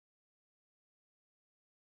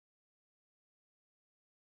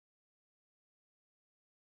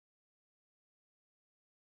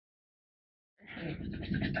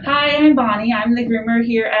Hi, I'm Bonnie. I'm the groomer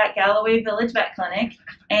here at Galloway Village Vet Clinic,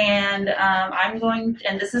 and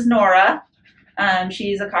this is Nora.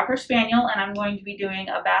 She's a Cocker Spaniel, and I'm going to be doing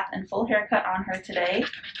a bath and full haircut on her today,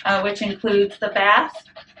 which includes the bath,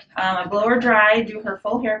 a blow her dry, do her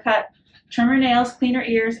full haircut, trim her nails, clean her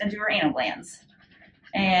ears, and do her anal glands.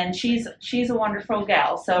 And she's a wonderful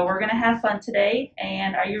gal, so we're gonna have fun today.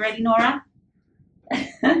 And are you ready, Nora?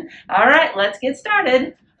 All right, let's get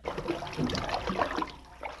started.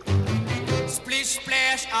 Splish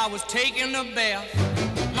splash, I was taking a bath,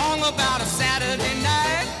 long about a Saturday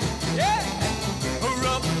night. Yeah,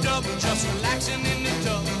 rubbed up, just relaxing in the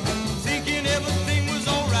tub, thinking everything was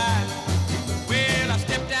alright. Well, I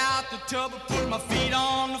stepped out the tub, put my feet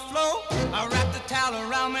on the floor, I wrapped the towel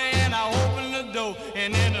around me and I opened the door.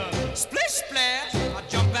 And in a splish splash, I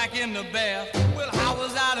jumped back in the bath. Well, how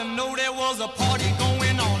was I to know there was a party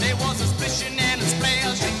going on? There was a splishing and a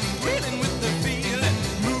splash, reeling with the feeling,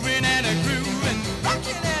 moving and a grooving,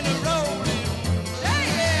 rocking and a rolling.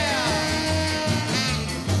 Yeah!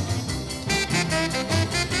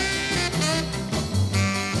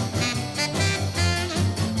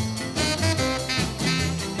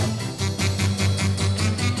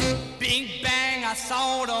 Bing bang, I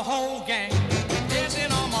saw the whole gang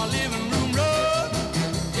dancing on my living room rug.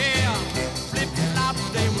 Yeah, flip flop,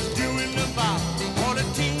 they was doing the bop. All the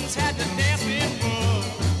teens had to dance with bug.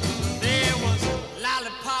 There was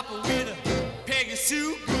Lollipop with a Peggy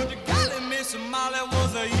Sue. Good to golly, Miss Molly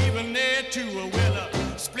was even there too. Well,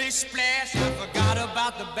 a splish splash, I forgot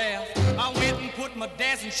about the bath. I went and put my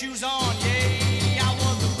dancing shoes on. Yeah, I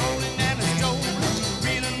was a rolling and a strolling,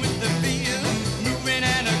 reeling with the feel, moving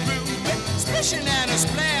and a grooving, splishing and a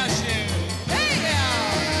splashing.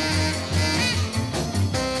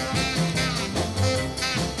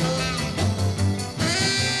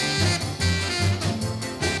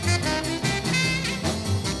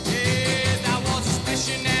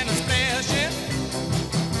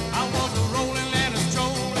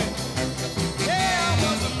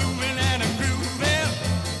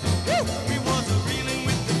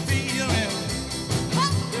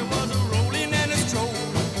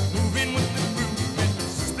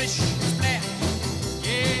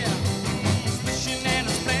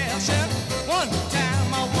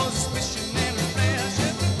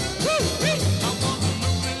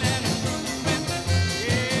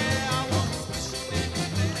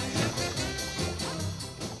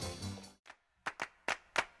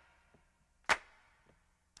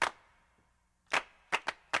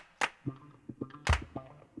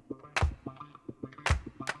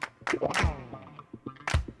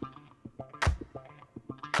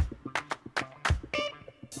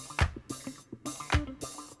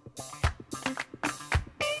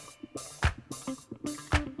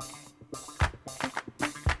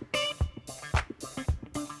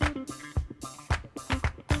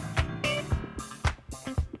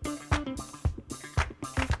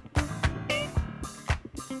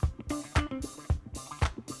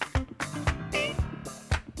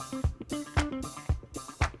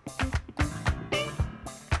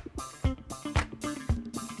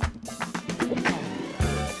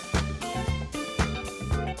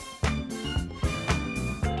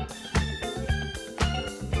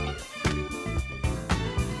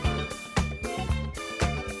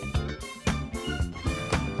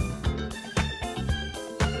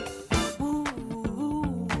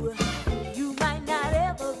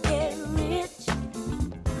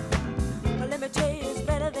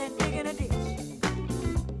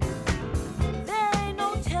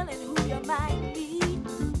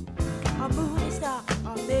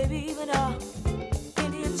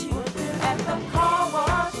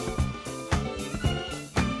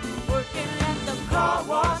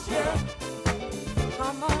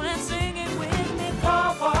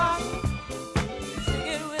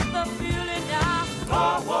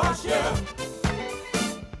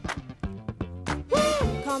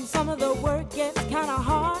 Some of the work gets kinda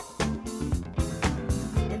hard,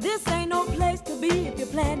 and this ain't no place to be if you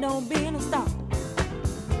plan on being a star.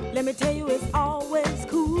 Let me tell you, it's always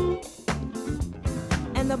cool,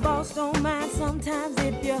 and the boss don't mind sometimes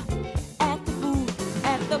if you act the fool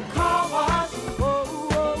at the car wash. Whoa,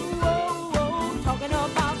 whoa, whoa, whoa, talking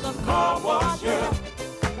about the car wash, yeah.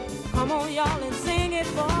 Come on, y'all, and sing it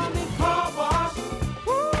for me. Car wash.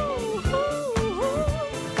 Woo, woo, woo.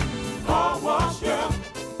 Car wash, yeah.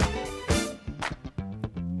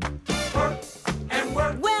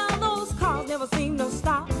 Well, those cars never seem to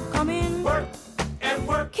stop coming. Work and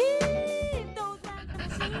work. Keep those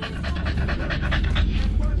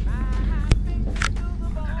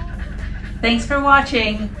Thanks for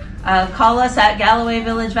watching. Call us at Galloway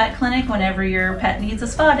Village Vet Clinic whenever your pet needs a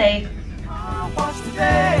spa day. Watch the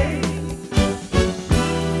day.